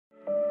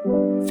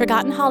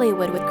Forgotten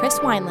Hollywood with Chris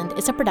Wineland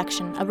is a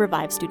production of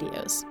Revive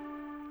Studios.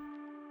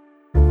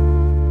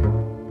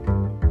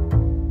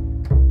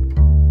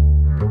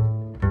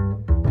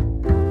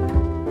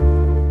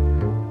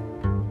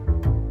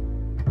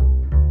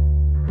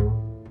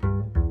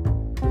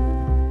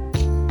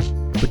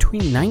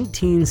 Between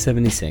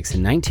 1976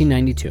 and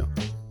 1992,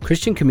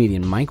 Christian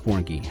comedian Mike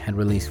Warnke had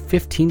released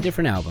 15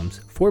 different albums,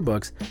 4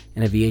 books,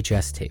 and a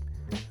VHS tape.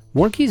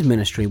 Warnke's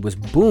ministry was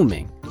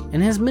booming,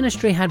 and his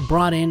ministry had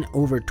brought in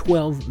over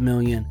 $12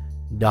 million.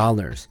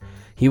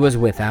 He was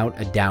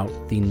without a doubt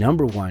the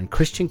number one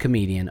Christian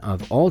comedian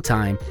of all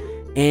time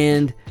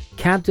and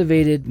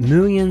captivated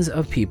millions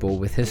of people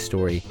with his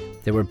story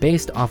that were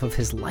based off of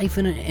his life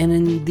and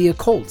in the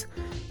occult.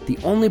 The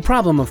only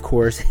problem, of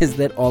course, is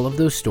that all of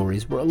those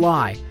stories were a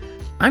lie.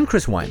 I'm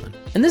Chris Wineland,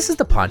 and this is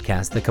the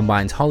podcast that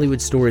combines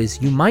Hollywood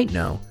stories you might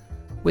know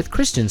with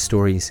Christian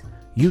stories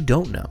you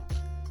don't know.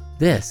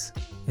 This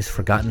is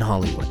Forgotten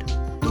Hollywood.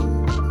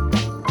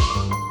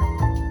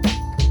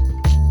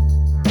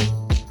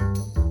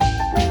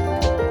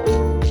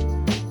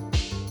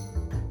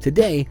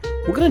 Today,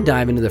 we're going to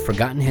dive into the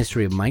forgotten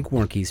history of Mike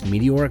Warnke's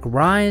meteoric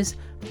rise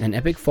and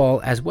epic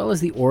fall, as well as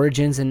the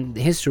origins and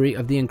history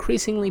of the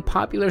increasingly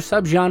popular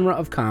subgenre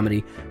of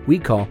comedy we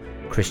call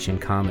Christian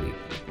comedy.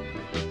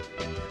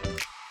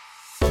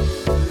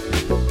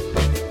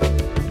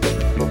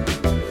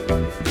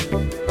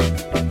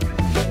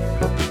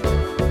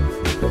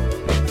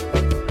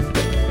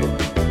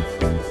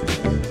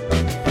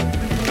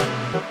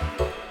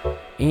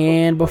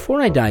 And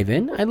before I dive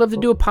in, I'd love to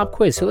do a pop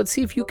quiz, so let's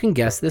see if you can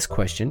guess this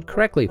question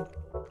correctly.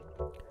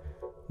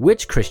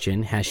 Which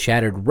Christian has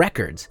shattered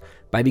records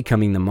by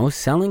becoming the most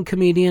selling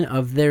comedian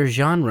of their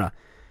genre?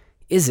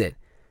 Is it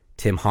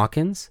Tim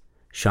Hawkins,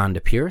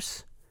 Shonda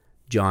Pierce,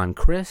 John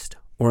Crist,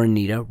 or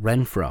Anita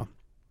Renfro?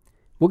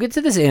 We'll get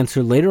to this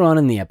answer later on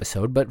in the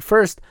episode, but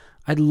first,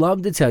 I'd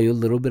love to tell you a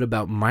little bit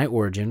about my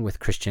origin with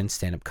Christian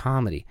stand-up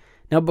comedy.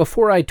 Now,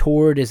 before I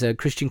toured as a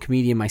Christian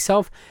comedian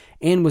myself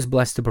and was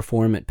blessed to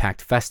perform at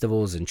packed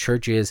festivals and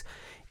churches,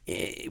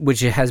 which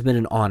has been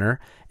an honor.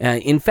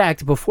 In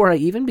fact, before I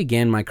even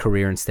began my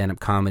career in stand-up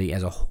comedy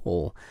as a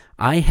whole,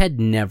 I had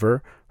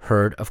never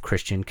heard of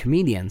Christian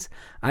comedians.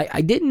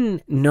 I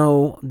didn't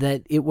know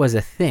that it was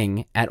a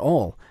thing at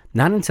all.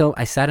 Not until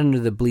I sat under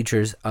the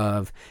bleachers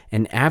of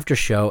an after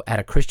show at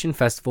a Christian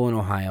festival in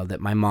Ohio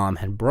that my mom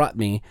had brought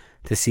me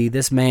to see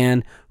this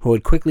man who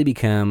would quickly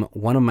become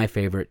one of my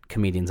favorite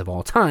comedians of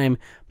all time,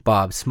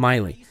 Bob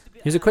Smiley.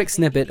 Here's a quick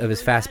snippet of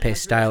his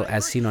fast-paced style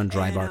as seen on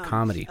Dry Bar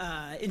Comedy.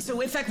 And so,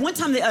 in fact, one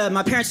time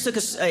my parents took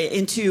us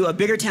into a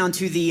bigger town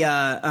to the...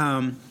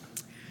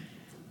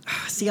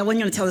 see, I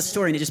wasn't going to tell this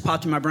story, and it just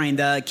popped in my brain.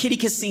 The Kiddie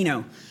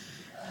Casino.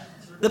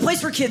 The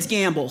place where kids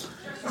gamble.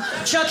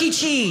 Chuck E.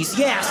 Cheese,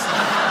 yes.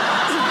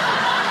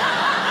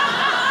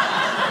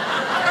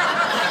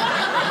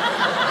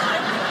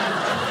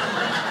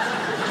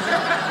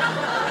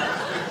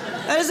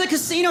 That is a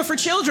casino for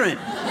children.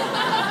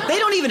 They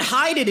don't even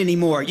hide it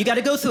anymore. You got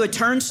to go through a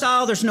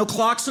turnstile. There's no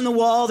clocks on the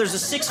wall. There's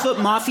a 6-foot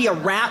mafia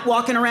rat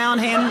walking around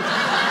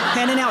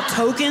handing out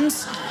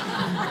tokens.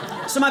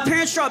 So my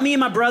parents dropped me and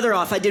my brother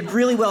off. I did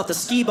really well at the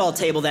skee ball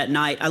table that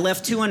night. I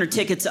left 200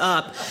 tickets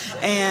up,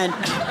 and...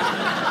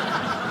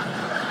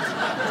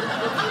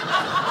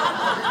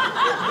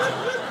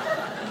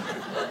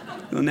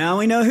 Well, now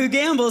we know who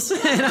gambles.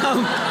 And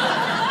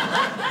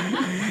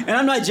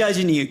I'm not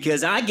judging you,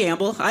 because I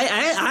gamble.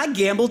 I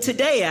gambled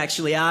today,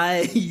 actually.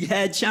 I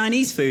had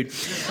Chinese food.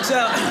 So,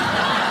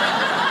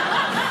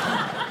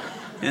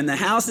 and the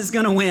house is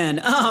going to win.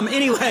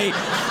 Anyway.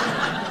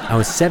 I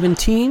was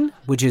 17,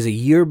 which is a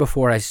year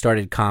before I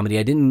started comedy.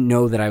 I didn't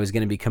know that I was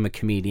going to become a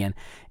comedian.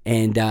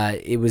 And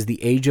it was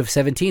the age of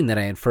 17 that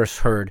I had first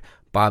heard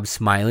Bob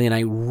Smiley, and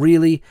I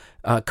really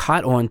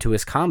caught on to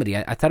his comedy.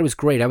 I thought it was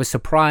great. I was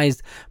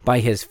surprised by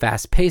his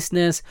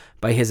fast-pacedness,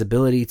 by his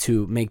ability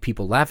to make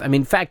people laugh. I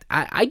mean, in fact,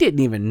 I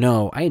didn't even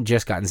know. I had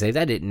just gotten saved.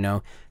 I didn't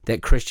know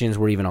that Christians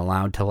were even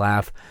allowed to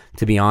laugh,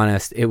 to be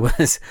honest. It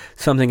was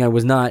something I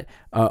was not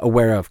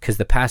aware of, because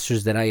the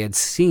pastors that I had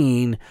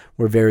seen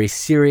were very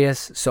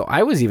serious. So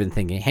I was even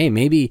thinking, hey,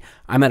 maybe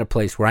I'm at a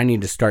place where I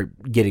need to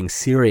start getting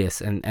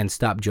serious and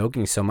stop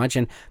joking so much.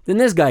 And then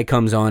this guy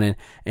comes on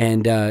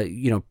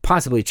and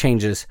possibly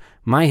changes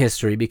my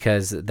history,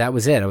 because that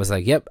was it. I was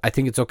like, yep, I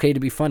think it's okay to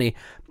be funny.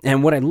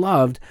 And what I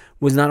loved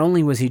was not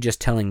only was he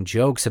just telling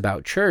jokes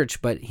about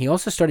church, but he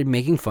also started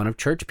making fun of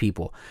church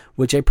people,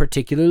 which I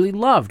particularly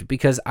loved,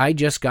 because I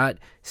just got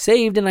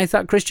saved and I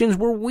thought Christians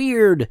were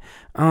weird.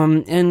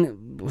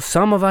 And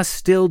some of us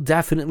still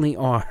definitely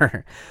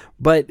are.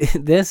 But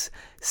this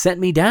sent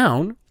me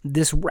down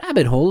this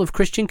rabbit hole of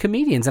Christian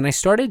comedians, and I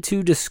started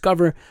to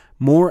discover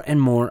more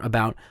and more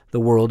about the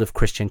world of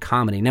Christian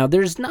comedy. Now,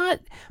 there's not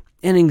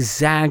an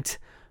exact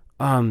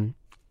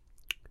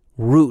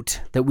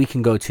route that we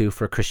can go to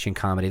for Christian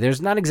comedy.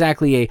 There's not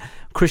exactly a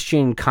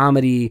Christian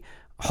comedy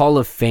hall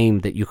of fame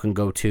that you can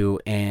go to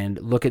and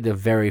look at the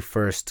very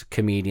first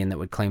comedian that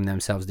would claim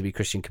themselves to be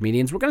Christian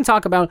comedians. We're going to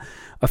talk about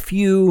a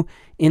few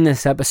in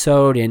this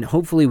episode, and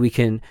hopefully we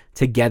can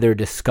together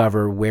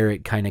discover where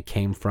it kind of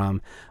came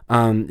from.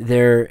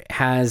 There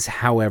has,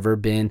 however,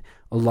 been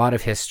a lot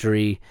of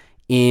history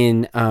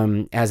in,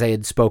 as I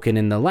had spoken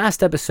in the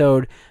last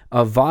episode,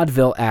 of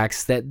vaudeville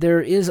acts, that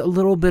there is a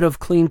little bit of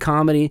clean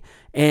comedy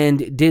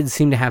and did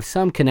seem to have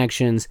some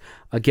connections,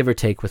 give or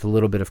take, with a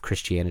little bit of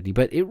Christianity.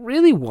 But it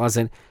really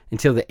wasn't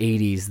until the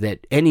 80s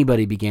that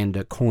anybody began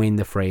to coin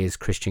the phrase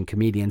Christian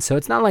comedian. So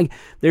it's not like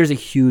there's a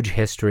huge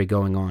history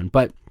going on,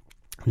 but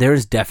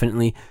there's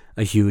definitely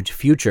a huge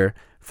future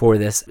for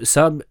this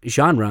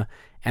subgenre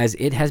as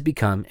it has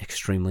become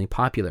extremely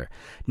popular.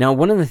 Now,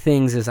 one of the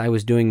things as I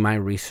was doing my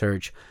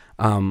research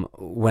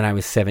when I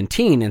was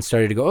 17 and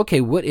started to go, okay,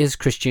 what is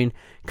Christian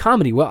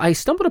comedy? Well, I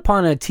stumbled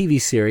upon a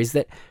TV series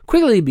that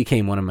quickly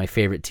became one of my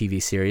favorite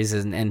TV series.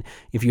 And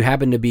if you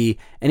happen to be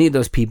any of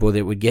those people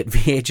that would get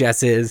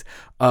VHSs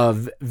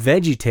of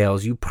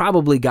VeggieTales, you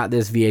probably got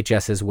this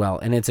VHS as well.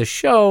 And it's a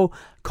show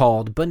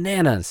called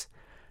Bananas.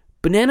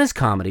 Bananas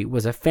Comedy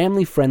was a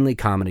family-friendly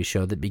comedy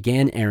show that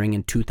began airing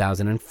in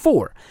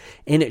 2004,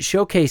 and it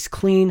showcased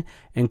clean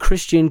and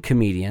Christian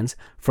comedians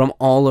from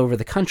all over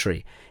the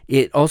country.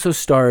 It also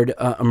starred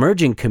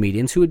emerging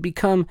comedians who had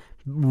become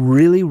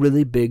really,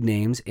 really big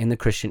names in the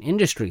Christian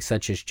industry,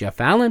 such as Jeff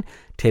Allen,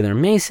 Taylor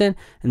Mason,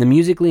 and the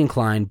musically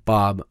inclined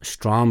Bob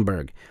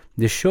Stromberg.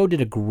 The show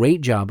did a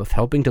great job of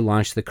helping to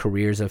launch the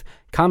careers of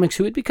comics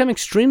who had become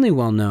extremely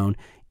well-known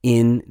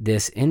in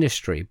this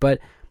industry, but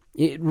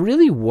it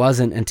really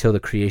wasn't until the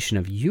creation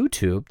of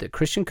YouTube that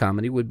Christian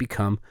comedy would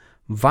become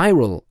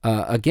viral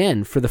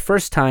again for the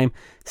first time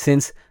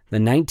since the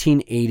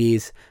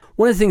 1980s.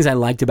 One of the things I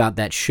liked about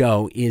that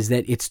show is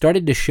that it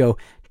started to show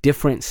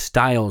different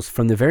styles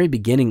from the very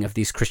beginning of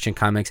these Christian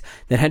comics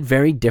that had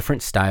very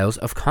different styles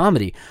of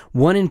comedy.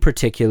 One in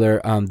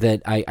particular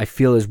that I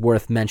feel is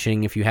worth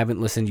mentioning. If you haven't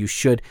listened, you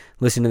should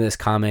listen to this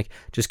comic.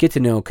 Just get to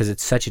know, because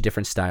it's such a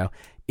different style,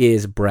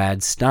 is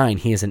Brad Stein.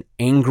 He is an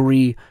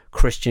angry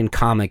Christian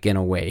comic in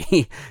a way.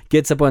 He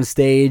gets up on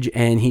stage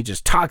and he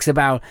just talks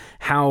about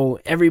how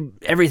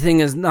everything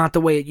is not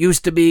the way it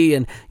used to be,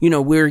 and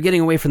we're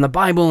getting away from the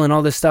Bible and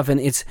all this stuff,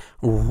 and it's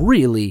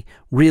really,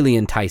 really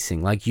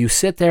enticing. Like, you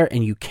sit there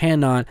and you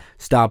cannot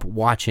stop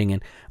watching.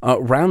 And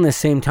around the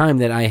same time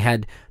that I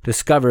had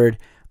discovered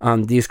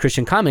these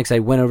Christian comics, I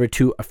went over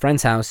to a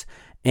friend's house,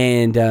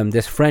 and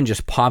this friend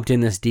just popped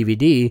in this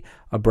DVD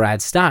of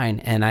Brad Stein,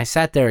 and I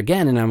sat there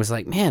again, and I was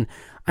like, man,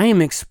 I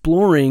am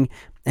exploring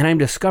and I'm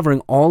discovering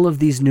all of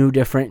these new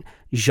different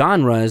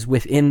genres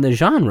within the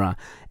genre,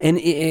 and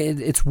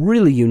it's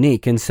really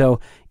unique. And so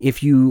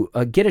if you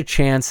get a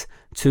chance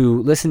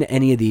to listen to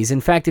any of these,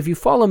 in fact, if you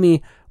follow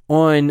me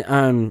on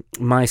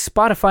my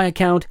Spotify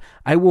account,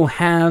 I will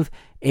have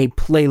a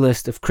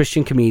playlist of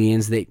Christian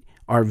comedians that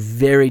are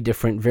very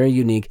different, very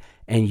unique,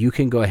 and you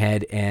can go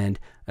ahead and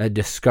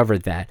discover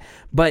that.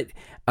 But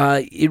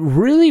it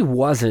really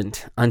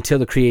wasn't until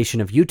the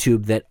creation of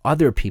YouTube that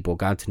other people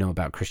got to know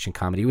about Christian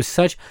comedy. It was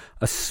such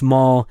a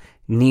small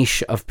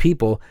niche of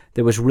people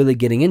that was really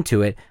getting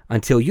into it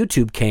until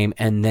YouTube came,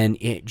 and then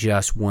it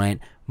just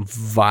went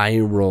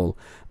viral.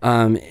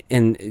 And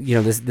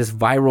this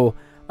viral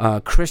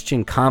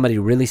Christian comedy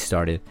really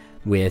started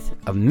with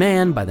a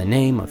man by the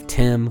name of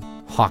Tim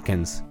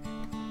Hawkins.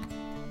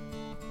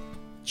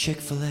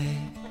 Chick-fil-A,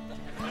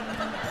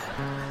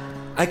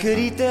 I could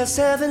eat there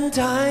 7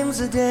 times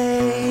a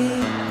day,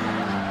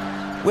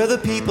 where the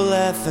people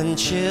laugh and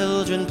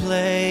children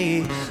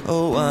play.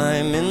 Oh,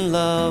 I'm in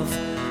love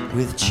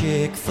with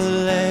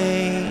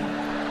Chick-fil-A.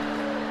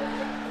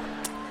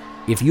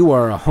 If you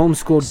are a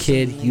homeschooled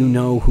kid, you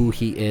know who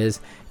he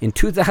is. In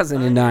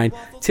 2009,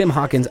 Tim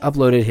Hawkins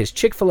uploaded his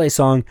Chick-fil-A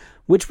song,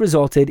 which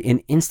resulted in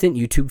instant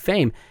YouTube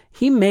fame.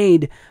 He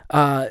made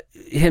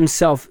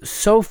himself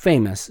so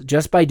famous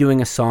just by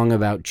doing a song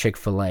about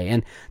Chick-fil-A.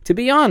 And to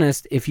be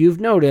honest, if you've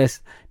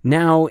noticed,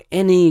 now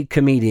any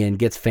comedian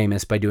gets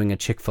famous by doing a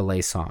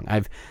Chick-fil-A song.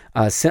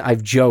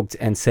 I've joked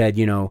and said,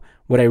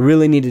 what I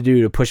really need to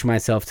do to push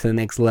myself to the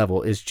next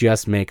level is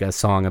just make a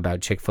song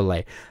about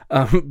Chick-fil-A.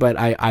 But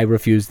I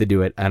refuse to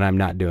do it, and I'm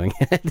not doing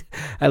it.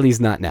 At least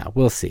not now.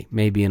 We'll see.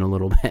 Maybe in a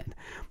little bit.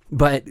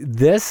 But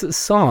this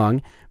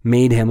song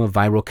made him a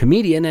viral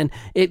comedian, and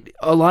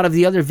a lot of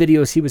the other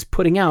videos he was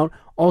putting out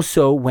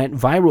also went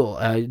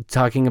viral,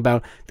 talking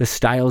about the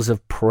styles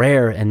of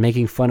prayer and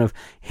making fun of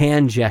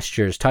hand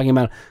gestures, talking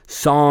about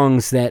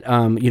songs that,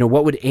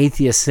 what would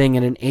atheists sing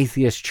at an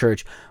atheist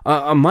church,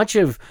 a bunch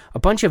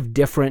of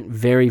different,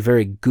 very,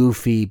 very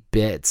goofy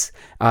bits,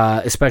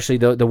 especially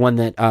the one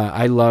that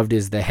I loved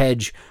is the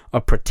hedge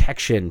of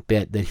protection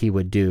bit that he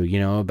would do,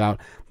 about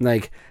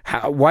like,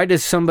 why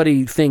does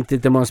somebody think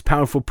that the most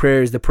powerful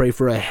prayer is to pray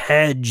for a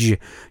hedge,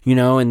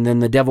 and then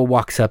the devil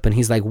walks up and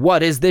he's like,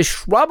 what is this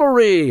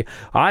shrubbery?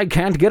 I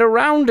can't get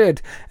around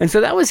it. And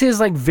so that was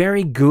his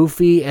very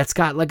goofy, it's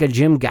got like a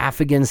Jim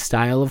Gaffigan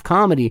style of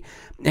comedy,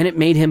 and it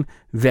made him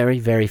very,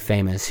 very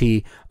famous.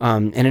 He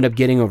ended up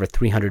getting over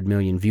 300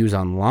 million views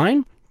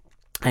online.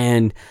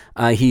 And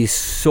he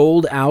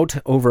sold out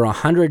over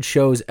 100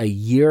 shows a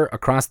year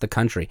across the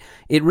country.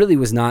 It really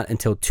was not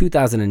until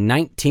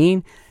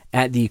 2019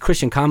 at the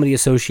Christian Comedy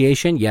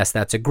Association. Yes,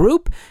 that's a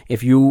group.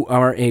 If you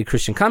are a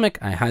Christian comic,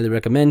 I highly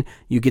recommend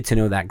you get to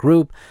know that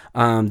group.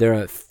 They're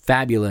a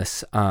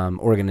fabulous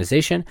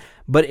organization.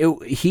 But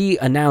he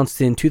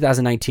announced in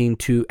 2019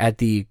 at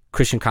the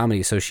Christian Comedy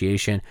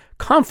Association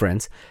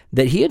conference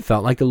that he had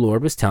felt like the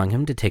Lord was telling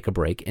him to take a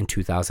break in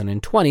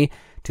 2020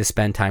 to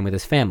spend time with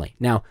his family.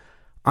 Now,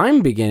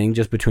 I'm beginning,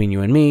 just between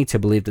you and me, to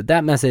believe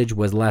that message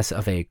was less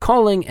of a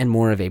calling and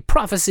more of a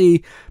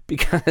prophecy,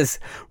 because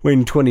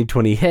when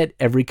 2020 hit,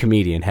 every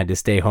comedian had to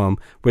stay home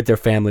with their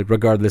family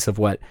regardless of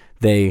what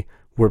they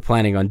were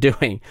planning on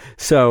doing.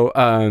 So,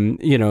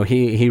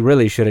 he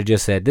really should have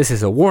just said, this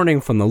is a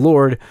warning from the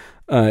Lord.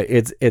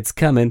 It's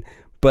coming.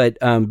 But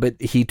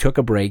he took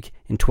a break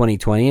in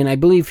 2020, and I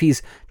believe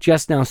he's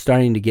just now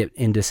starting to get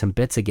into some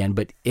bits again,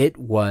 but it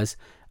was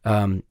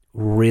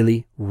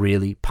really,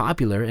 really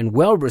popular and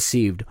well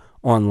received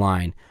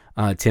online,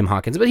 Tim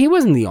Hawkins. But he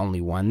wasn't the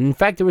only one. In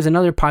fact, there was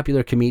another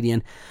popular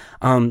comedian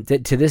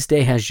that to this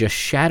day has just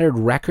shattered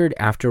record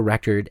after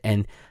record,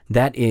 and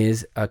that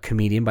is a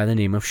comedian by the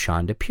name of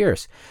Shonda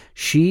Pierce.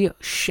 She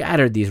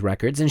shattered these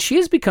records, and she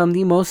has become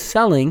the most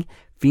selling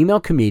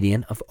female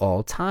comedian of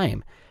all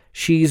time.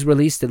 She's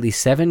released at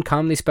least 7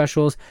 comedy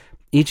specials,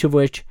 each of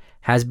which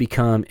has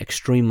become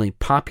extremely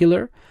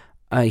popular.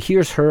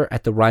 Here's her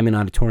at the Ryman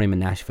Auditorium in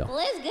Nashville. Well,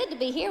 it's good to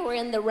be here. We're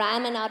in the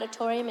Ryman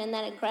Auditorium. Isn't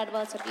that incredible?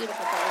 It's a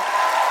beautiful place.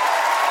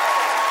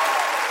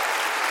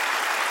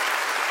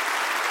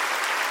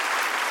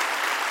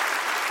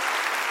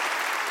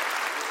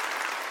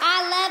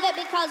 I love it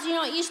because,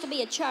 it used to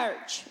be a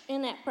church.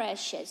 Isn't that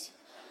precious?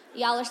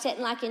 Y'all are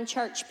sitting like in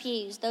church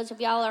pews. Those of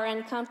y'all are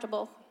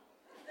uncomfortable.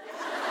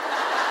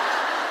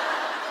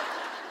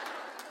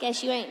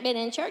 Guess you ain't been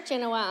in church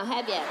in a while,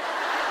 have you?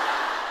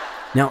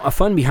 Now, a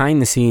fun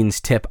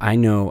behind-the-scenes tip I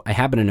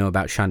happen to know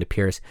about Shonda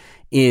Pierce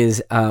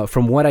is,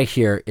 from what I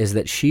hear, is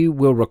that she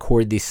will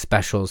record these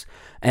specials,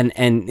 and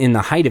in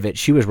the height of it,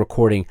 she was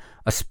recording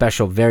a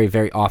special very,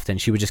 very often.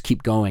 She would just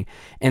keep going.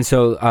 And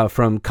so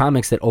from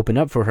comics that opened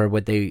up for her,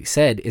 what they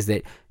said is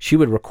that she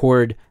would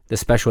record the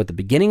special at the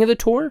beginning of the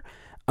tour,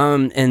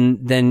 and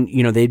then,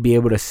 they'd be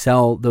able to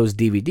sell those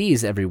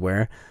DVDs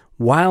everywhere.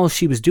 While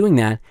she was doing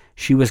that,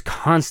 she was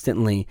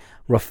constantly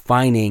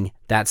refining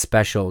that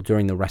special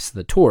during the rest of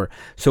the tour.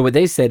 So what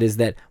they said is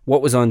that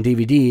what was on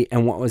DVD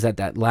and what was at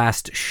that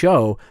last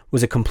show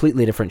was a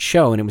completely different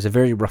show, and it was a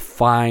very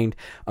refined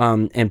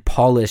and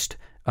polished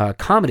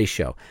comedy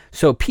show.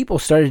 So people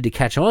started to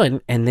catch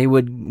on, and they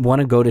would want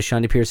to go to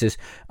Shonda Pierce's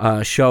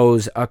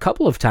shows a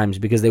couple of times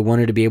because they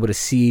wanted to be able to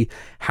see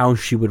how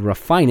she would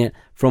refine it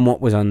from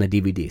what was on the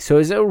DVD. So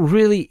it's a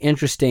really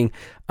interesting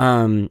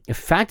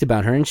fact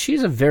about her, and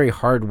she's a very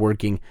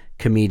hardworking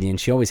comedian.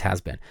 She always has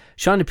been.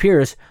 Shonda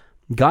Pierce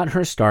got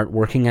her start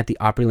working at the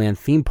Opryland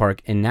theme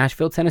park in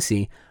Nashville,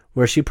 Tennessee,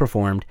 where she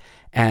performed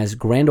as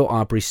Grand Ole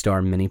Opry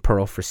star Minnie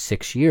Pearl for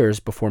 6 years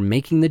before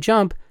making the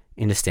jump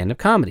into stand-up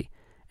comedy.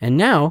 And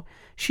now,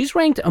 she's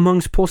ranked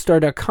amongst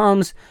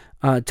Pollstar.com's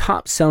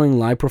top-selling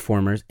live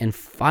performers, and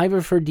 5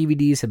 of her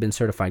DVDs have been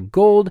certified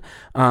gold,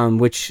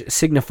 which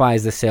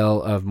signifies the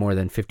sale of more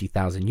than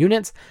 50,000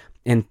 units,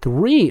 and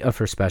 3 of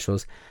her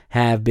specials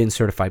have been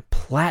certified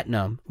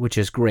platinum, which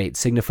is great,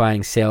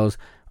 signifying sales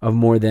of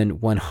more than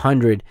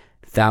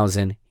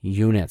 100,000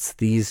 units.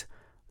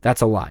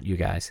 That's a lot, you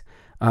guys.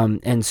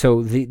 And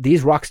so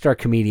these rock star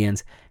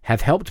comedians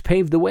have helped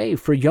pave the way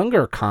for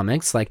younger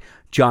comics like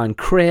John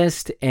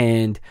Crist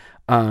and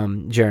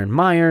Jaron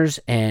Myers,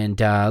 and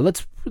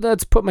let's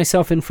put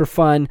myself in for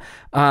fun,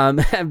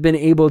 have been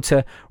able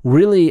to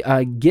really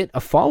get a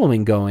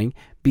following going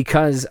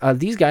because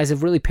these guys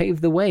have really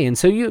paved the way. And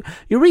so you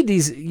read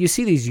these, you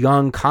see these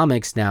young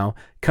comics now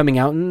coming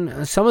out,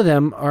 and some of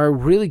them are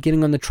really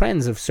getting on the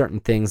trends of certain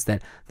things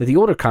that the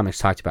older comics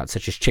talked about,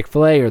 such as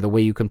Chick-fil-A or The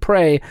Way You Can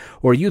Pray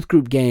or youth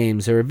group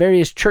games or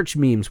various church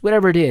memes,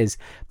 whatever it is.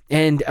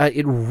 And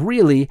it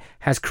really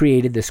has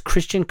created this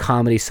Christian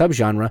comedy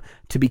subgenre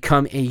to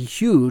become a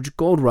huge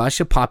gold rush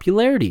of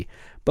popularity.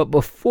 But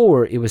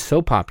before it was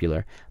so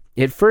popular,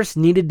 it first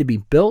needed to be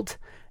built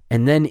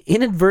and then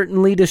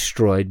inadvertently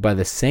destroyed by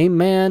the same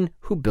man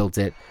who built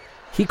it.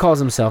 He calls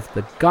himself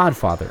the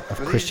godfather of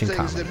Christian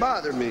comedy. That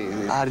bother me.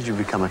 How did you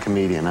become a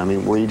comedian? I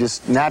mean, were you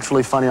just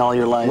naturally funny all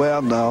your life?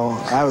 Well, no.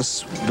 I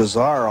was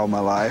bizarre all my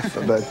life,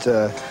 but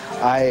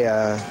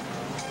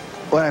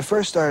when I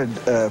first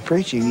started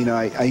preaching,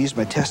 I used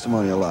my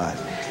testimony a lot.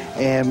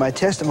 And my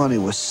testimony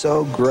was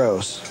so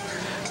gross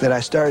that I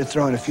started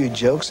throwing a few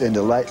jokes in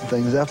to lighten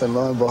things up, and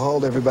lo and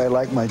behold, everybody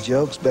liked my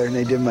jokes better than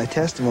they did my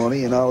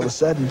testimony, and all of a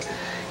sudden,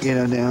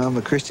 now I'm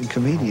a Christian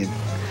comedian.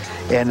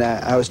 And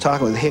I was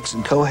talking with Hicks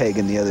and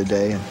Cohagen the other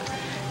day,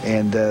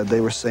 and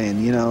they were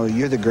saying,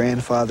 you're the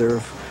grandfather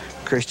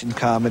of Christian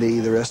comedy.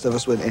 The rest of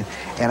us would.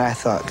 And I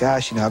thought,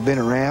 gosh, I've been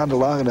around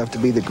long enough to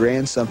be the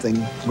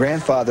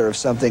grandfather of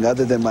something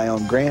other than my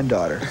own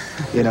granddaughter.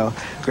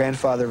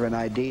 Grandfather of an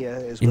idea.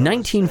 In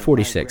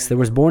 1946, there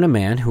was born a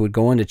man who would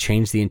go on to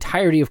change the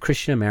entirety of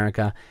Christian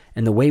America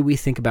and the way we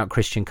think about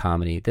Christian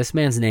comedy. This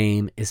man's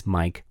name is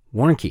Mike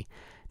Warnke.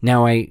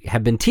 Now, I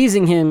have been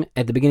teasing him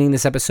at the beginning of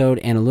this episode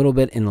and a little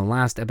bit in the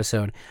last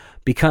episode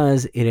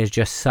because it is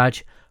just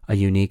such a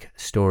unique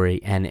story,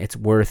 and it's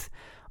worth,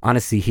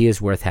 honestly, he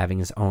is worth having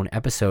his own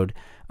episode.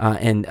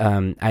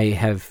 I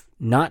have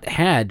not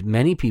had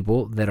many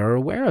people that are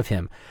aware of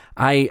him.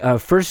 I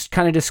first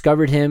kind of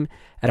discovered him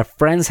at a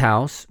friend's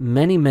house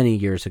many, many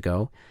years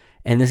ago,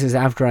 and this is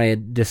after I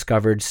had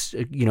discovered,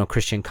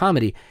 Christian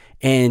comedy.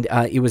 And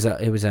it was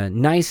a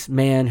nice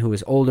man who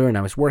was older, and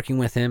I was working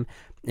with him,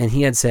 and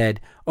he had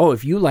said, "Oh,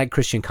 if you like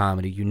Christian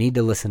comedy, you need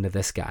to listen to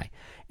this guy."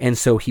 And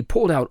so he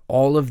pulled out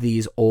all of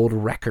these old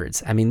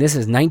records. I mean, this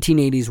is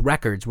 1980s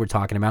records we're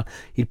talking about.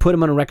 He'd put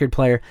them on a record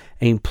player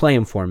and he'd play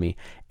them for me.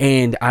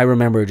 And I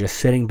remember just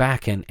sitting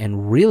back and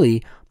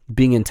really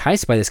being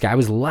enticed by this guy. I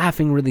was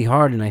laughing really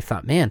hard, and I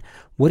thought, man,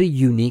 what a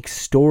unique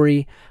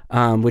story,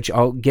 which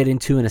I'll get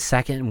into in a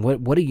second.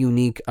 What a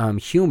unique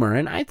humor.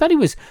 And I thought he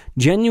was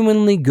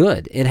genuinely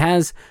good. It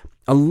has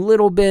a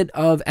little bit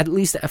of, at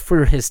least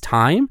for his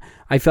time,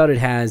 I felt it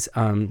has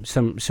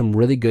some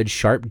really good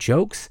sharp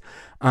jokes.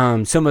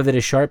 Some of it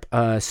is sharp.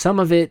 Some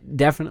of it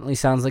definitely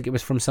sounds like it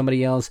was from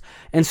somebody else.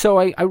 And so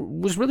I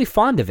was really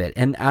fond of it.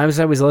 And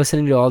as I was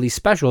listening to all these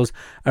specials,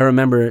 I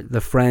remember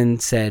the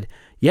friend said,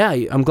 "Yeah,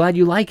 I'm glad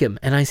you like him."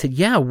 And I said,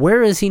 "Yeah,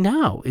 where is he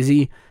now? Is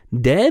he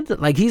dead?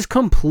 Like, he's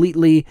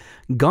completely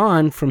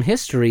gone from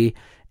history.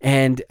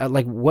 And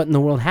what in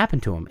the world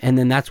happened to him?" And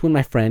then that's when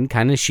my friend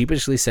kind of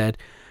sheepishly said,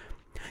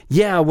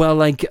 "Yeah, well,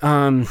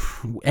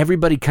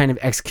 everybody kind of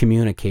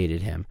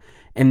excommunicated him."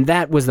 And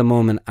that was the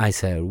moment I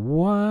said,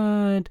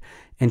 "What?"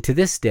 And to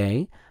this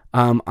day,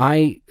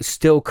 I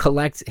still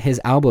collect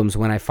his albums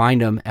when I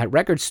find them at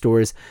record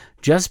stores,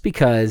 just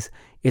because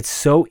it's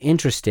so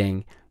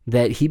interesting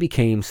that he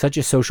became such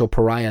a social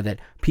pariah that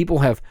people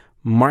have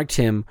marked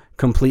him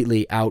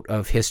completely out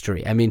of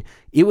history. I mean,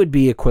 it would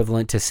be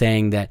equivalent to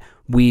saying that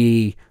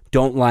we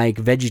don't like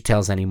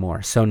VeggieTales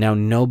anymore, so now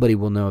nobody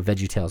will know of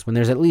VeggieTales, when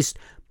there's at least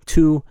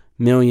 2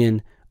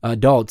 million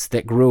adults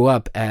that grew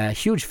up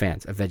huge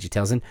fans of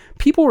VeggieTales, and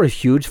people were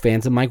huge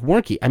fans of Mike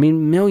Warnke. I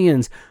mean,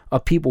 millions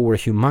of people were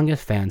humongous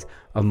fans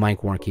of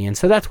Mike Warnke, and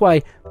so that's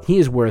why he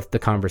is worth the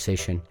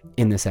conversation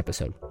in this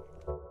episode.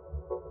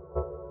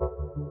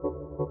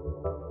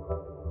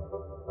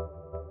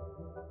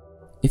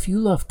 If you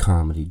love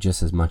comedy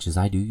just as much as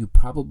I do, you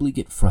probably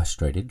get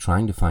frustrated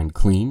trying to find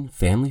clean,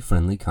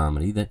 family-friendly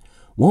comedy that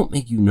won't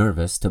make you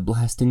nervous to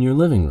blast in your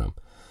living room.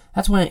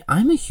 That's why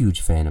I'm a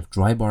huge fan of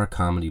Dry Bar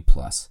Comedy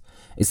Plus.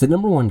 It's the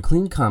 #1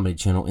 clean comedy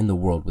channel in the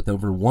world with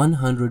over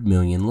 100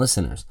 million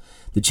listeners.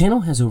 The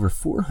channel has over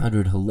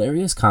 400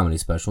 hilarious comedy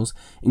specials,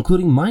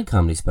 including my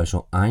comedy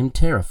special, I'm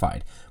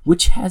Terrified,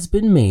 which has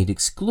been made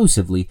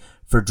exclusively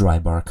for Dry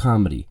Bar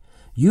Comedy.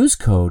 Use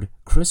code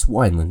Chris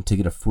Wineland to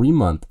get a free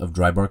month of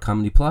Dry Bar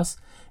Comedy Plus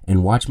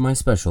and watch my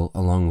special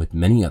along with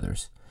many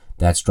others.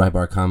 That's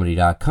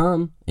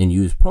drybarcomedy.com and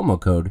use promo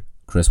code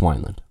Chris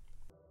Wineland.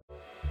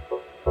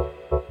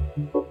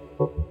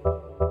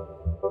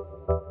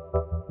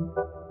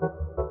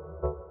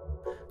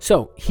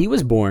 So, he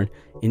was born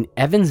in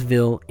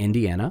Evansville,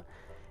 Indiana,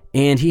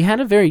 and he had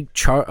a very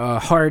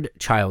hard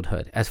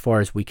childhood, as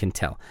far as we can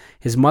tell.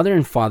 His mother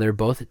and father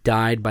both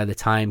died by the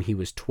time he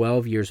was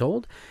 12 years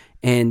old,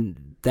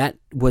 and that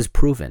was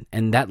proven,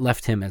 and that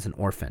left him as an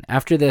orphan.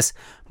 After this,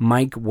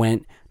 Mike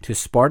went to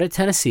Sparta,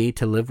 Tennessee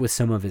to live with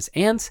some of his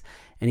aunts,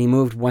 and he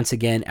moved once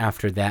again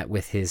after that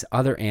with his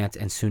other aunt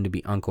and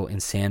soon-to-be uncle in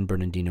San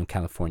Bernardino,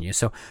 California.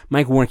 So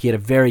Mike Warnke, at a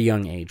very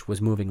young age,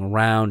 was moving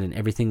around, and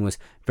everything was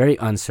very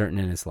uncertain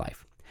in his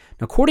life.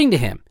 Now, according to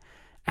him,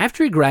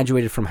 after he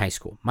graduated from high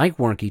school, Mike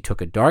Warnke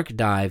took a dark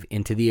dive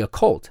into the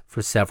occult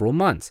for several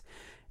months,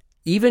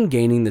 even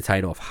gaining the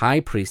title of high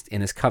priest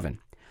in his coven.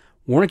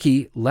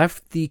 Warnke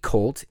left the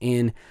cult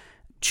in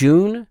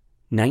June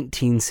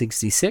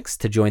 1966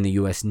 to join the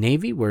U.S.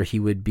 Navy, where he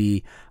would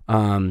be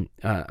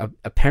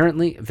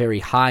apparently very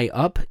high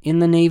up in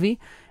the Navy.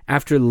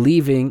 After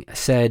leaving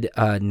said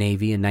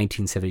Navy in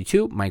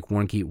 1972, Mike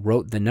Warnke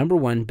wrote the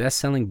 #1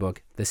 best-selling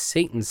book, The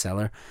Satan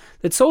Seller,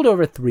 that sold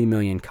over 3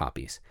 million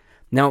copies.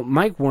 Now,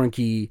 Mike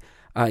Warnke,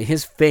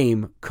 his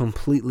fame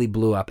completely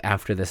blew up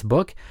after this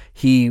book.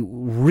 He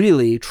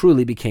really,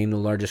 truly became the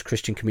largest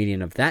Christian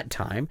comedian of that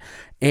time,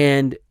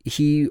 and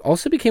he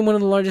also became one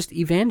of the largest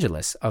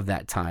evangelists of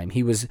that time.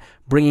 He was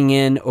bringing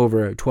in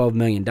over $12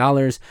 million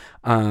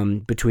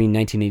between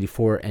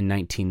 1984 and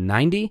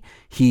 1990.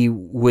 He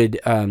would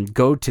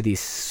go to these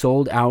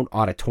sold-out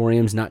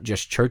auditoriums, not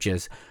just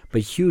churches,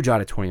 but huge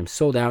auditoriums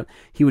sold out.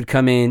 He would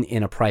come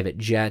in a private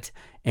jet,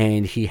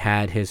 and he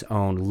had his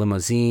own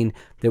limousine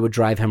that would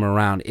drive him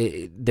around.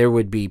 There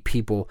would be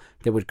people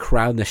that would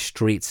crowd the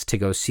streets to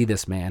go see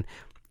this man.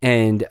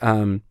 And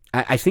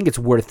I think it's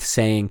worth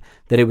saying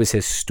that it was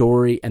his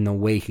story and the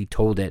way he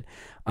told it,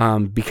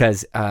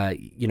 because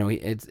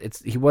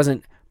he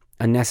wasn't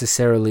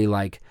necessarily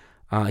like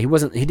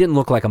he didn't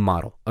look like a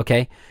model.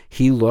 Okay,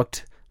 he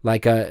looked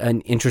like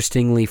an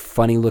interestingly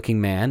funny looking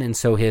man, and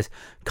so his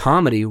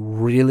comedy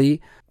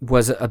really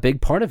was a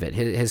big part of it.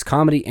 His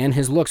comedy and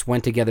his looks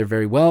went together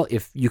very well.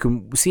 If you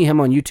can see him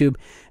on YouTube,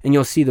 and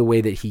you'll see the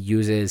way that he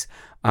uses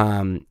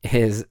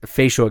his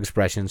facial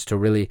expressions to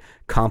really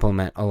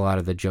complement a lot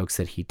of the jokes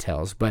that he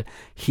tells. But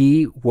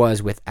he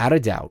was, without a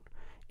doubt,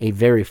 a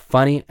very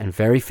funny and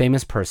very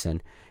famous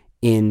person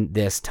in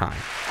this time.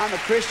 I'm a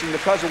Christian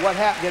because of what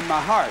happened in my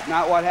heart,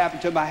 not what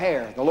happened to my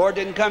hair. The Lord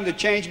didn't come to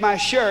change my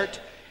shirt.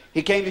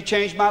 He came to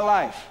change my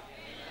life.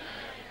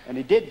 And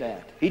he did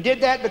that. He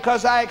did that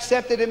because I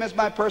accepted him as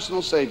my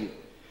personal Savior.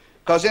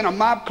 Because in a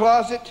mob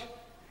closet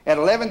at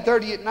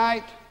 11:30 at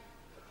night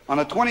on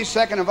the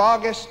 22nd of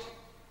August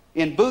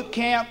in boot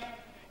camp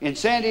in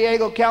San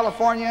Diego,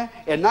 California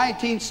in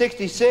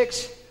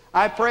 1966,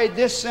 I prayed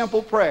this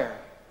simple prayer.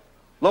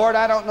 Lord,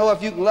 I don't know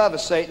if you can love a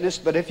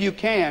Satanist, but if you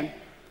can,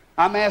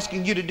 I'm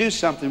asking you to do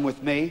something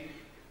with me.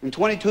 And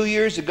 22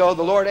 years ago,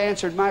 the Lord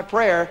answered my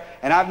prayer,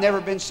 and I've never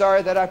been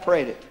sorry that I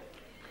prayed it.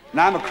 And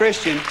I'm a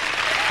Christian,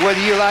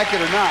 whether you like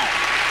it or not.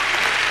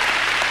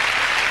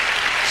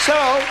 So,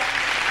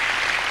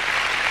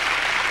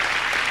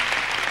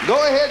 go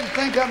ahead and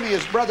think of me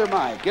as Brother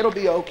Mike. It'll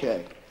be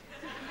okay.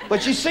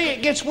 But you see,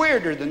 it gets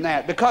weirder than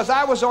that, because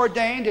I was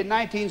ordained in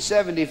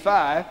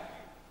 1975.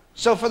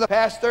 So for the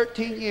past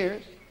 13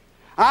 years,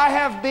 I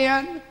have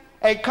been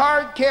a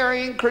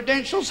card-carrying,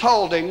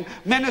 credentials-holding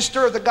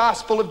minister of the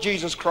gospel of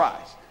Jesus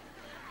Christ.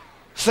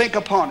 Think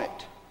upon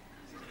it.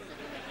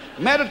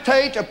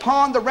 Meditate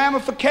upon the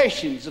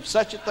ramifications of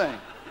such a thing.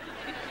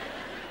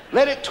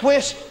 Let it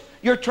twist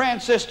your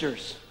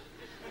transistors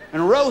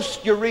and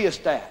roast your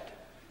rheostat.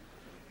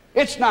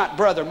 It's not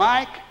Brother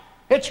Mike,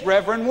 it's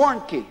Reverend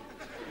Warnke.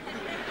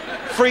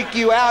 Freak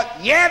you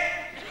out yet?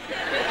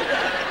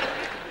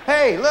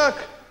 Hey,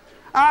 look,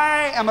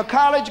 I am a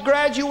college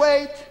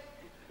graduate.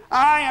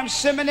 I am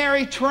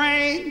seminary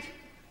trained.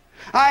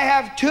 I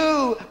have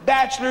 2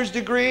 bachelor's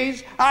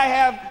degrees. I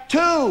have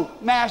 2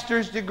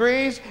 master's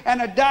degrees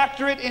and a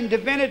doctorate in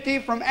divinity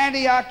from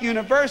Antioch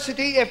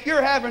University. If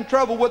you're having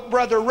trouble with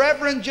Brother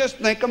Reverend, just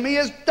think of me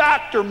as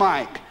Dr.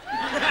 Mike.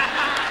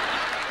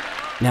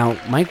 Now,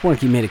 Mike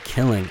Warnke made a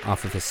killing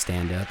off of his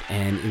stand-up,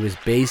 and it was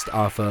based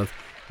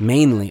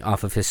mainly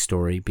off of his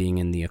story being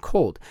in the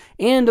occult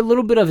and a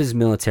little bit of his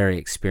military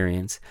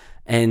experience.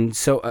 And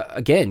so,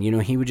 again,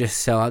 he would just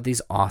sell out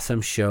these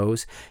awesome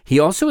shows. He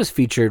also is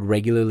featured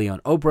regularly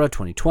on Oprah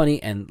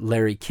 2020 and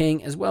Larry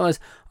King, as well as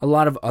a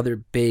lot of other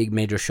big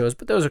major shows,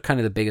 but those are kind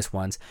of the biggest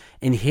ones.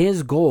 And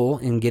his goal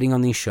in getting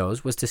on these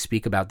shows was to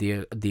speak about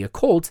the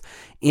occult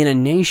in a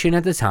nation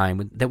at the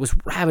time that was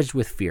ravaged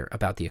with fear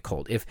about the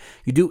occult. If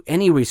you do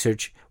any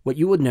research, what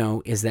you would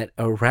know is that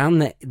around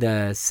the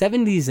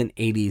 70s and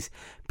 80s,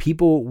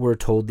 people were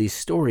told these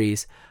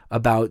stories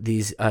about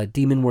these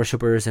demon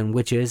worshippers and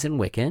witches and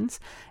Wiccans,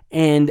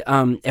 and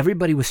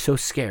everybody was so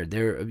scared.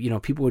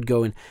 People would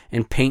go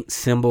and paint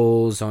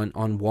symbols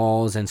on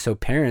walls, and so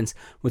parents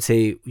would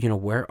say,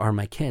 where are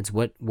my kids?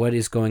 What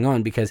is going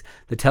on? Because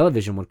the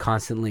television would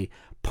constantly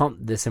pump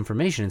this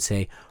information and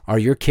say, are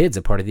your kids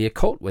a part of the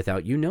occult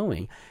without you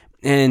knowing?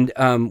 And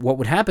what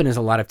would happen is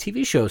a lot of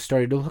TV shows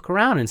started to look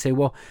around and say,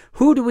 well,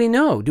 who do we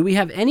know? Do we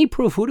have any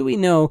proof? Who do we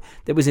know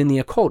that was in the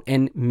occult?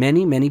 And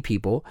many, many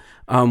people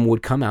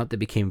would come out that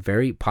became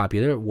very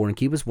popular.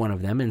 Warnke was one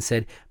of them, and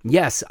said,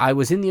 yes, I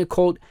was in the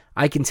occult.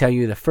 I can tell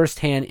you the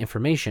firsthand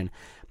information.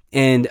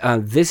 And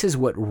this is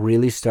what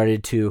really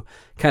started to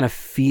kind of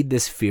feed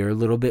this fear a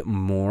little bit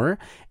more.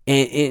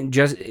 And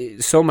just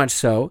so much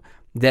so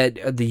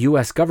that the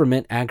U.S.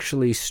 government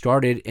actually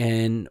started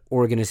an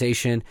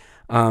organization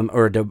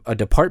or a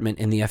department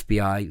in the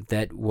FBI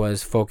that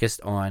was focused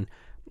on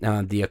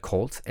the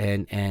occult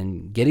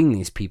and getting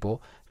these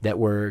people that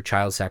were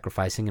child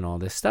sacrificing and all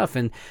this stuff.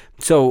 And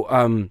so,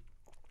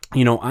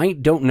 I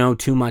don't know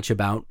too much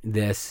about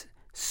this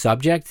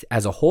subject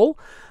as a whole.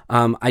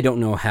 I don't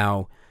know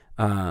how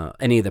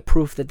any of the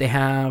proof that they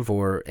have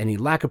or any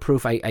lack of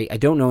proof. I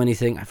don't know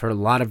anything. I've heard a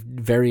lot of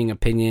varying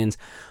opinions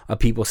of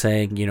people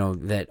saying,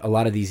 that a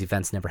lot of these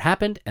events never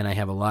happened. And I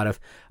have a lot of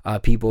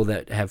people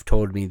that have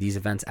told me these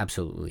events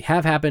absolutely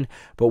have happened.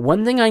 But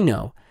one thing I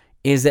know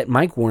is that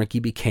Mike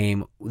Warnke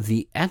became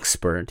the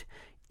expert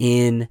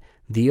in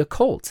the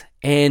occult.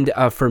 And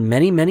for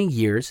many, many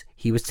years,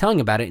 he was telling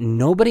about it. And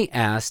nobody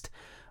asked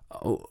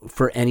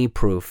for any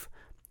proof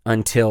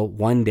until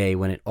one day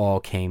when it all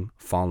came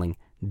falling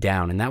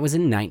down, and that was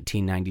in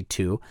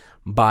 1992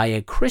 by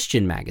a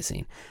Christian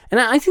magazine.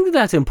 And I think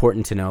that's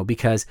important to know,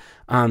 because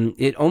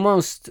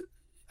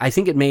I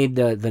think it made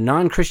the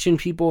non-Christian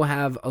people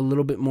have a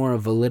little bit more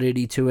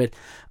validity to it,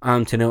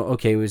 to know,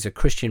 okay, it was a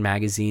Christian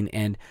magazine.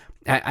 And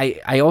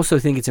I also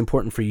think it's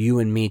important for you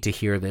and me to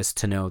hear this,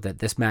 to know that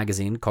this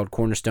magazine, called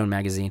Cornerstone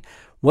Magazine,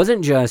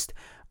 wasn't just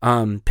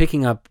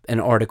picking up an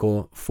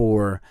article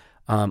for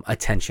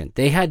attention.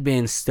 They had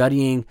been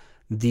studying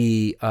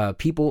the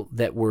people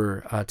that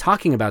were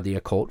talking about the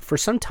occult for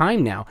some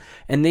time now,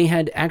 and they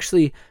had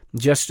actually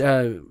just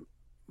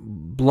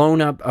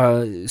blown up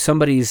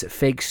somebody's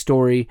fake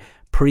story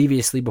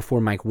previously before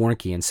Mike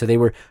Warnke. And so they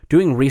were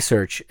doing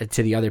research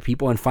to the other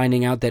people and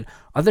finding out that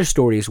other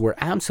stories were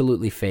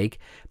absolutely fake,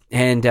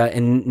 and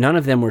none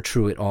of them were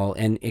true at all.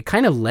 And it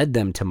kind of led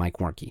them to Mike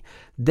Warnke.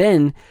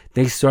 Then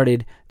they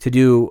started to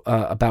do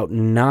about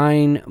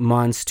 9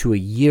 months to a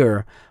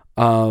year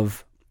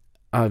of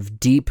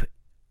deep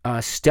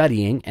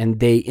studying, and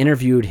they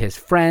interviewed his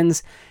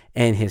friends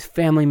and his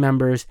family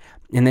members,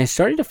 and they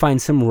started to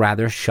find some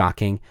rather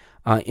shocking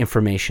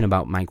information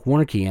about Mike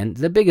Warnke. And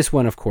the biggest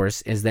one, of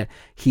course, is that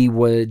he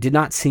did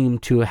not seem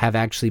to have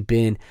actually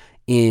been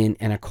in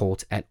an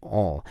occult at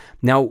all.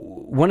 Now,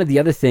 one of the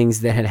other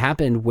things that had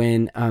happened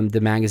when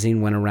the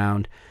magazine went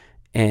around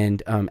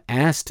and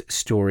asked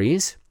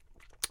stories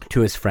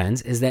to his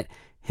friends is that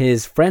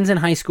his friends in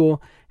high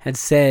school had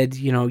said,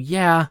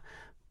 yeah,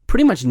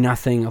 pretty much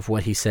nothing of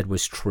what he said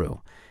was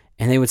true.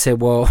 And they would say,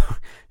 well,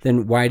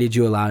 then why did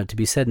you allow it to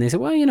be said? And they said,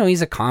 well,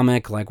 he's a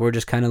comic. Like, we're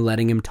just kind of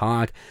letting him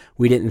talk.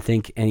 We didn't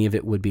think any of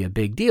it would be a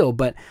big deal.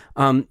 But,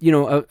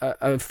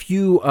 a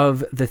few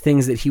of the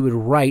things that he would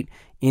write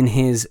in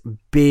his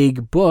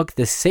big book,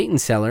 The Satan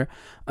Seller,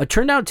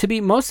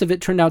 most of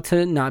it turned out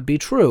to not be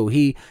true.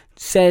 He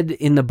said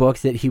in the book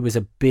that he was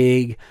a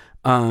big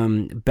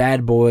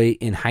bad boy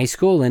in high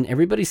school, and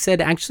everybody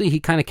said actually he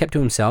kind of kept to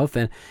himself,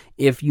 and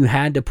if you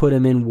had to put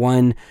him in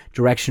one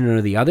direction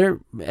or the other,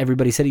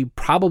 everybody said he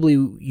probably,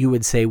 you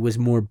would say, was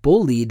more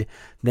bullied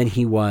than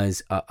he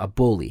was a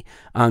bully.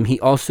 He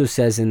also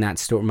says in that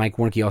story, Mike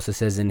Warnke also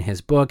says in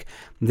his book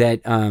that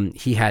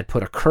he had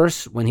put a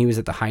curse when he was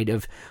at the height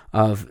of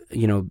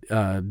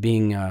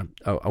being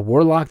a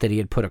warlock, that he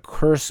had put a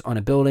curse on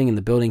a building, and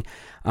the building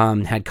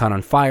had caught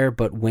on fire,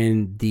 but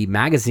when the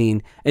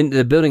magazine, and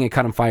the building had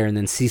caught on fire and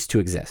then ceased to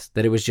exist,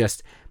 that it was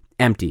just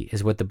empty,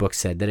 is what the book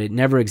said, that it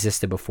never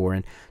existed before.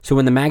 And so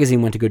when the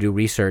magazine went to go do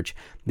research,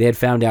 they had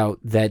found out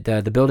that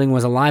the building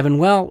was alive and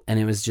well, and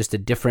it was just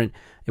it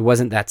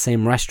wasn't that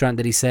same restaurant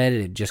that he said,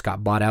 it just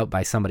got bought out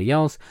by somebody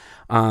else.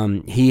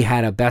 He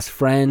had a best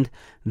friend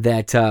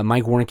that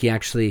Mike Warnke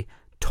actually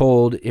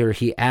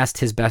he asked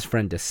his best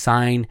friend to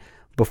sign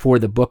before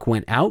the book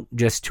went out,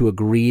 just to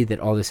agree that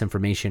all this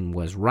information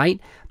was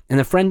right, and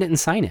the friend didn't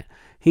sign it.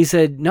 He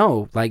said,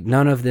 no, like,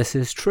 none of this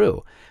is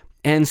true.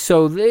 And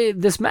so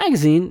this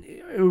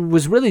magazine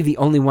was really the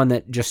only one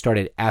that just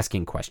started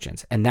asking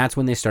questions. And that's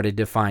when they started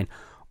to find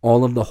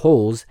all of the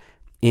holes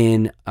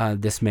in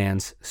this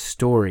man's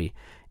story.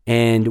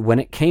 And when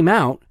it came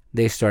out,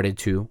 they started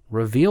to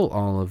reveal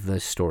all of the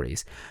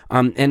stories.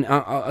 And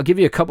I'll give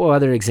you a couple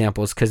other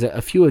examples, because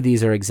a few of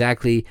these are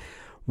exactly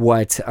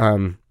what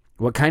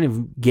kind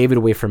of gave it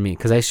away for me,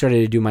 because I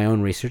started to do my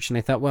own research, and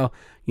I thought, well,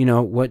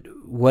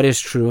 what is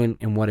true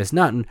and what is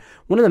not. And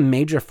one of the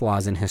major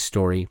flaws in his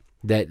story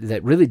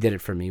that really did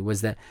it for me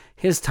was that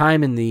his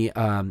time in the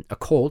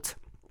occult,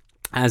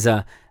 as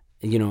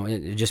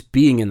just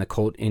being in the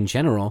cult in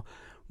general,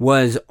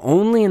 was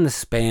only in the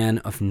span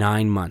of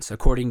 9 months,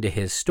 according to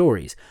his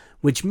stories,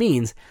 which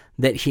means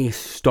that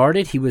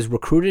he was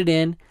recruited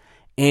in,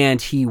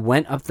 and he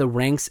went up the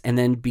ranks and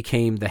then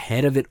became the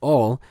head of it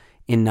all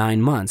in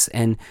 9 months.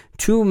 And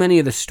too many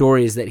of the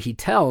stories that he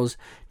tells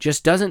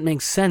just doesn't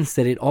make sense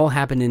that it all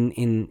happened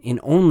in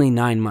only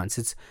 9 months.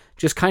 It's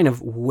just kind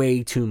of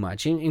way too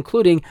much,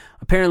 including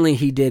apparently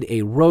he did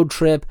a road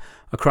trip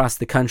across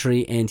the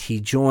country, and he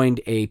joined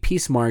a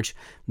peace march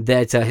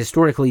that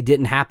historically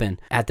didn't happen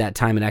at that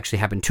time. It actually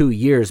happened 2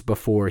 years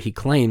before he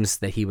claims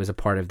that he was a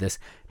part of this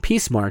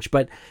peace march.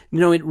 But,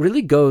 it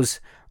really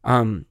goes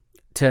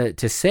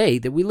to say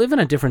that we live in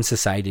a different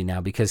society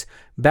now, because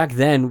back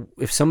then,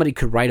 if somebody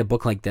could write a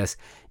book like this,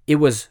 it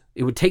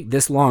would take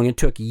this long. It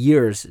took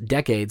years,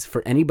 decades,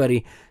 for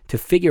anybody to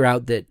figure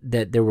out that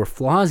there were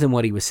flaws in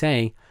what he was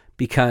saying,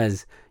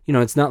 because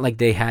it's not like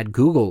they had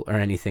Google or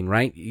anything,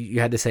 right? You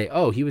had to say,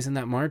 oh, he was in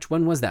that march.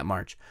 When was that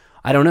march?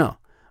 I don't know.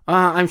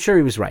 I'm sure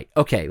he was right.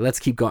 Okay, let's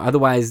keep going.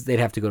 Otherwise, they'd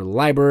have to go to the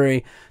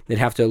library. They'd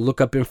have to look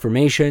up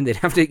information. They'd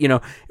have to,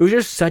 it was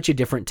just such a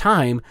different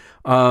time.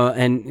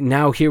 And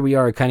now here we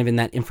are kind of in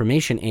that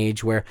information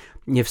age where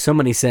if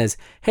somebody says,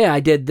 hey,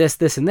 I did this,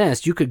 this, and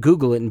this, you could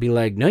Google it and be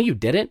like, no, you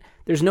didn't.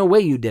 There's no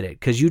way you did it,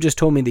 because you just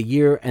told me the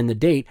year and the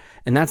date,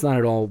 and that's not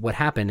at all what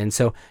happened. And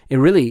so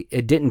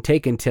it didn't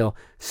take until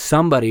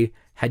somebody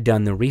had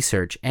done the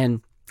research.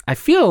 And I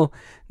feel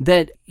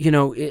that,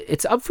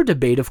 it's up for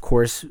debate, of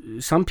course.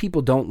 Some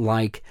people don't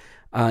like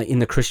in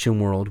the Christian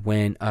world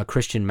when a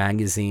Christian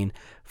magazine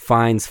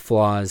finds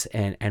flaws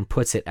and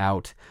puts it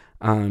out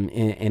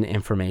in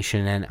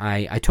information, and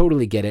I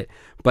totally get it.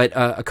 But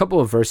a couple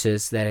of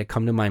verses that had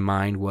come to my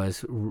mind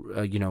was,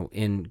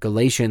 in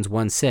Galatians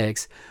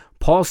 1:6,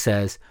 Paul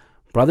says,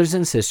 brothers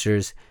and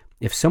sisters,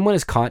 if someone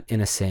is caught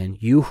in a sin,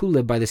 you who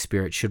live by the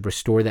Spirit should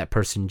restore that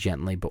person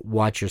gently, but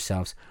watch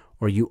yourselves,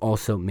 or you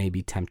also may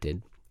be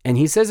tempted. And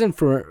he says in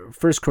 1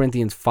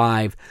 Corinthians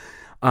 5,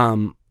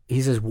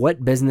 he says,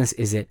 what business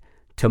is it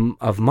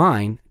of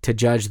mine to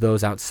judge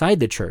those outside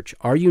the church?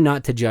 Are you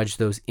not to judge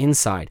those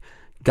inside?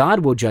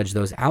 God will judge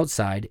those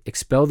outside.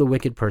 Expel the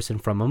wicked person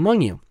from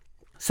among you.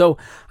 So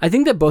I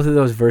think that both of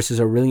those verses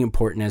are really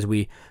important as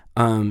we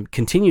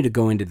continue to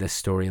go into this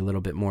story a little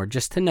bit more,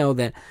 just to know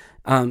that,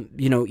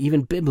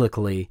 even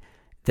biblically,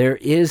 there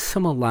is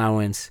some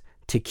allowance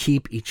to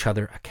keep each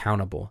other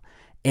accountable.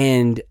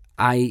 And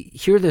I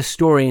hear this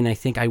story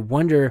and I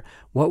wonder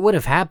what would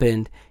have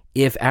happened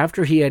if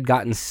after he had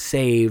gotten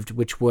saved,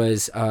 which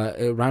was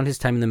around his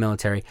time in the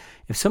military,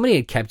 if somebody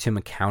had kept him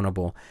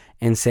accountable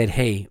and said,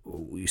 hey,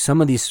 some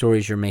of these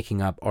stories you're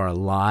making up are a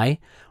lie,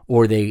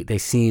 or they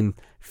seem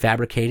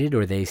fabricated,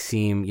 or they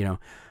seem,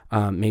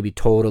 maybe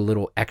told a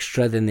little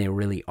extra than they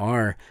really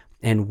are.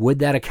 And would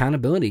that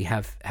accountability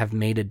have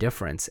made a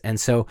difference? And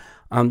so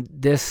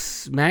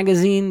this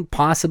magazine,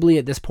 possibly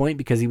at this point,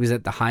 because he was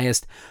at the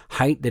highest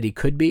height that he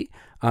could be,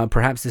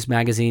 perhaps this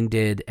magazine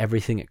did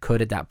everything it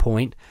could at that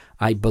point.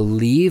 I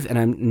believe, and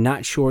I'm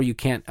not sure, you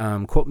can't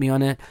quote me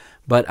on it,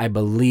 but I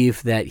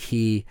believe that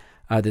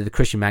that the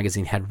Christian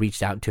magazine had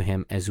reached out to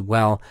him as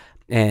well,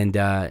 and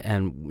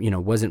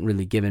wasn't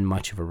really given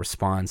much of a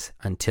response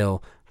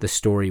until the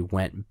story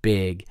went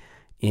big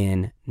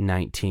in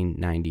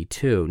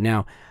 1992.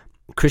 Now,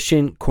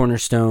 Christian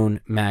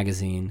Cornerstone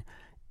magazine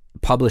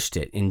published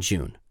it in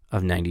June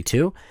of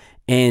 92,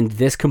 and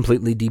this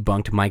completely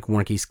debunked Mike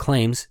Warnke's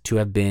claims to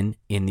have been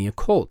in the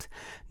occult.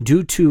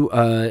 Due to,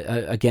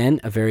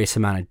 again, a various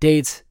amount of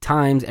dates,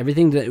 times,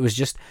 everything that was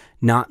just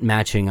not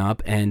matching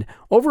up, and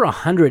over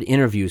 100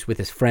 interviews with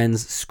his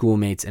friends,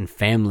 schoolmates, and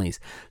families.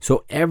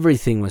 So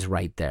everything was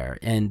right there.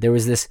 And there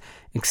was this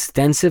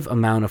extensive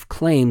amount of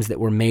claims that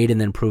were made and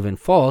then proven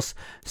false.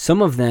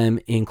 Some of them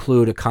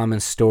include a common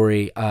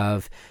story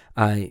of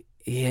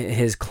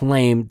his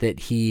claim that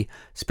he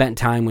spent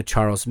time with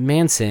Charles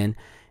Manson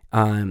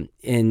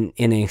in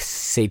a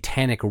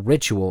satanic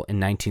ritual in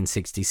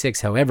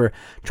 1966. However,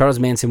 Charles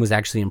Manson was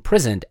actually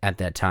imprisoned at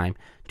that time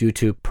due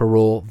to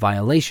parole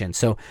violation.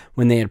 So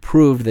when they had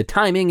proved the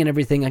timing and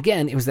everything,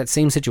 again, it was that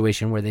same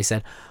situation where they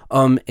said,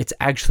 it's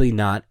actually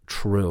not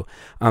true.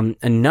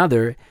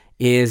 Another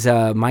is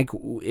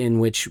in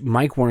which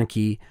Mike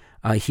Warnke,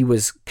 he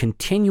was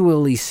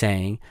continually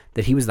saying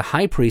that he was the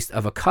high priest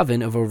of a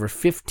coven of over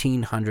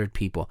 1,500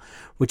 people,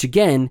 which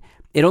again,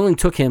 it only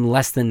took him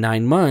less than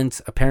 9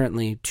 months,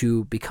 apparently,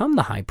 to become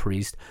the high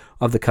priest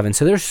of the coven.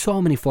 So there's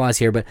so many flaws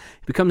here, but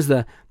he becomes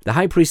the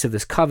high priest of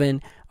this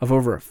coven of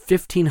over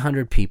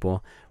 1,500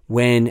 people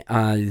when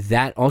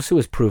that also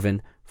was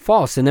proven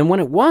false. And then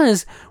when it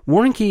was,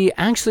 Warnke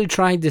actually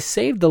tried to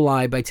save the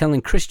lie by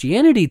telling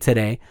Christianity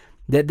Today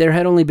that there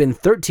had only been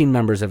 13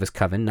 members of his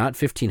coven, not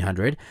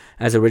 1,500,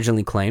 as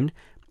originally claimed,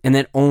 and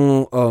that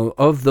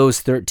of those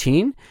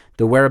 13,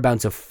 the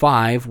whereabouts of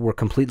 5 were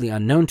completely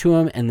unknown to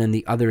him, and then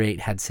the other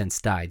 8 had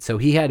since died. So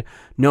he had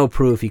no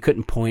proof. He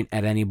couldn't point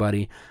at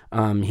anybody.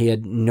 He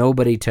had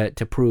nobody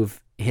to prove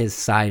his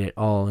side at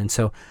all. And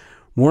so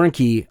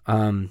Warnke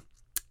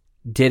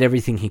did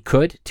everything he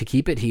could to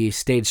keep it. He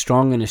stayed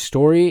strong in his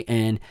story,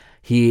 and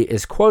he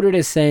is quoted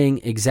as saying,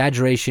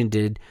 "Exaggeration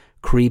did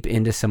creep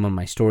into some of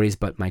my stories,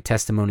 but my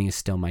testimony is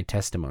still my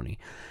testimony."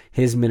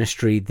 His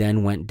ministry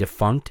then went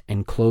defunct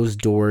and closed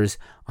doors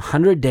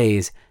 100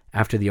 days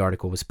after the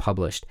article was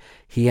published.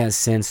 He has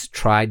since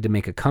tried to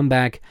make a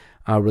comeback,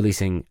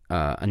 releasing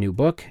a new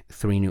book,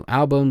 3 new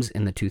albums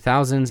in the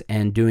 2000s,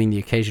 and doing the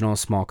occasional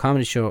small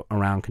comedy show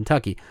around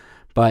Kentucky.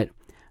 But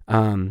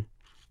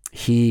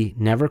he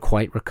never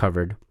quite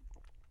recovered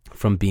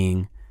from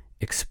being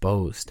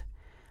exposed.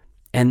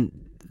 And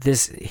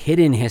this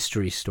hidden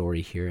history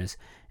story here is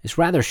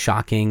rather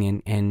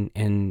shocking,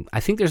 and I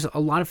think there's a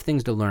lot of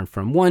things to learn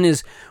from. One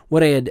is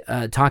what I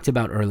had talked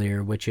about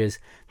earlier, which is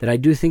that I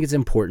do think it's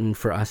important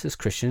for us as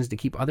Christians to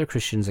keep other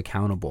Christians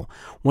accountable.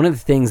 One of the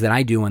things that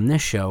I do on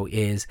this show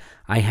is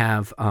I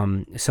have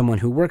someone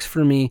who works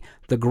for me,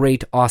 the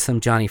great,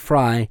 awesome Johnny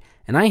Fry,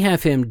 and I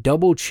have him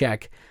double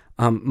check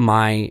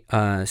my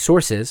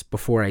sources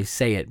before I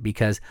say it,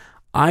 because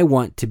I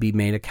want to be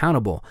made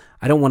accountable.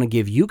 I don't want to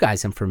give you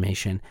guys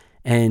information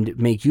and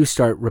make you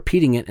start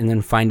repeating it and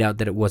then find out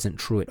that it wasn't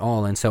true at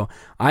all. And so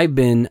I've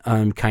been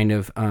kind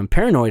of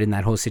paranoid in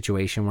that whole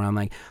situation where I'm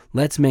like,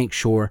 let's make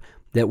sure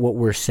that what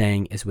we're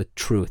saying is with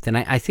truth. And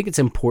I think it's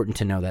important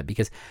to know that,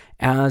 because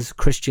as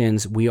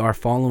Christians, we are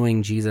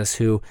following Jesus,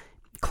 who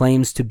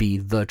claims to be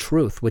the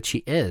truth, which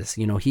he is.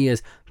 You know, he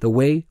is the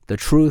way, the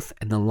truth,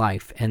 and the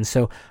life. And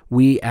so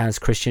we as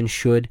Christians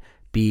should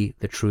be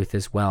the truth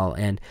as well.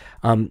 And,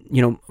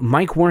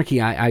 Mike Warnke,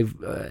 I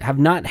have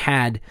not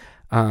had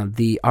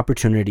the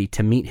opportunity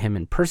to meet him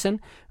in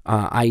person.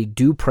 I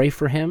do pray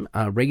for him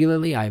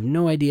regularly. I have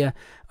no idea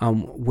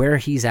where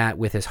he's at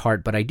with his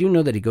heart, but I do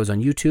know that he goes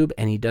on YouTube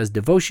and he does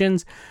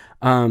devotions.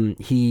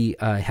 He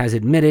has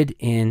admitted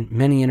in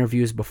many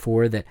interviews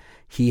before that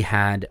he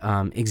had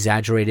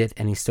exaggerated,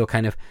 and he still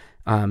kind of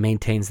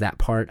maintains that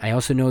part. I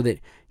also know that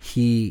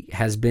he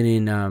has been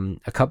in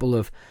a couple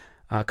of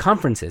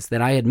conferences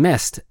that I had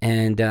missed,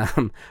 and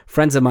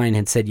friends of mine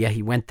had said, yeah,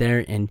 he went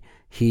there and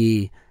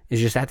he is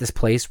just at this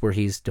place where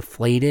he's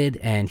deflated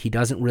and he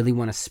doesn't really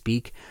want to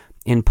speak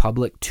in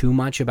public too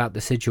much about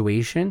the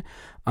situation.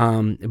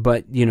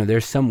 But,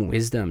 there's some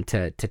wisdom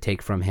to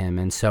take from him.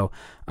 And so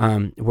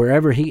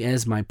wherever he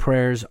is, my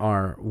prayers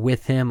are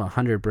with him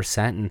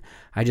 100%. And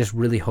I just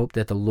really hope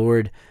that the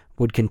Lord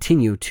would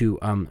continue to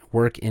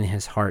work in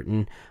his heart.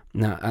 And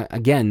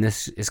again,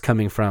 this is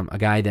coming from a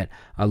guy that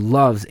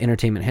loves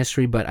entertainment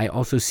history, but I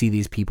also see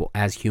these people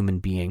as human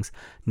beings,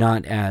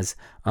 not as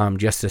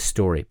just a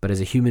story, but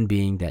as a human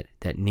being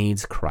that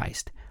needs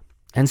Christ.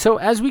 And so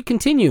as we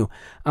continue,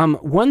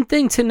 one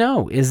thing to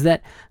know is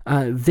that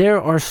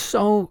there are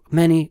so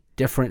many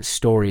different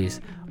stories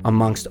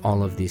amongst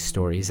all of these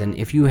stories. And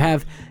if you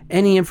have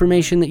any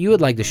information that you would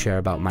like to share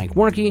about Mike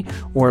Warnke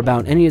or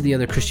about any of the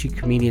other Christian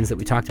comedians that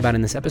we talked about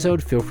in this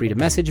episode, feel free to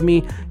message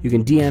me. You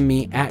can DM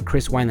me at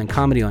Chris Wineland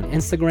Comedy on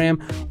Instagram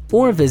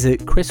or visit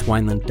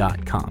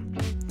chriswineland.com.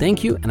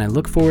 Thank you, and I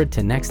look forward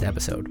to next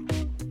episode.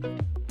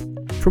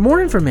 For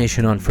more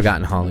information on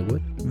Forgotten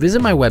Hollywood,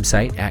 visit my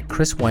website at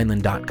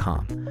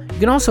chriswineland.com. You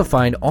can also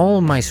find all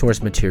of my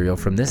source material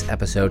from this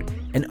episode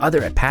and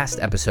other past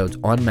episodes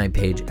on my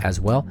page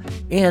as well.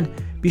 And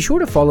be sure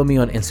to follow me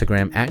on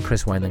Instagram at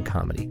Chris Wineland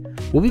Comedy.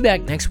 We'll be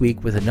back next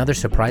week with another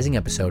surprising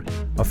episode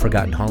of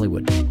Forgotten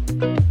Hollywood.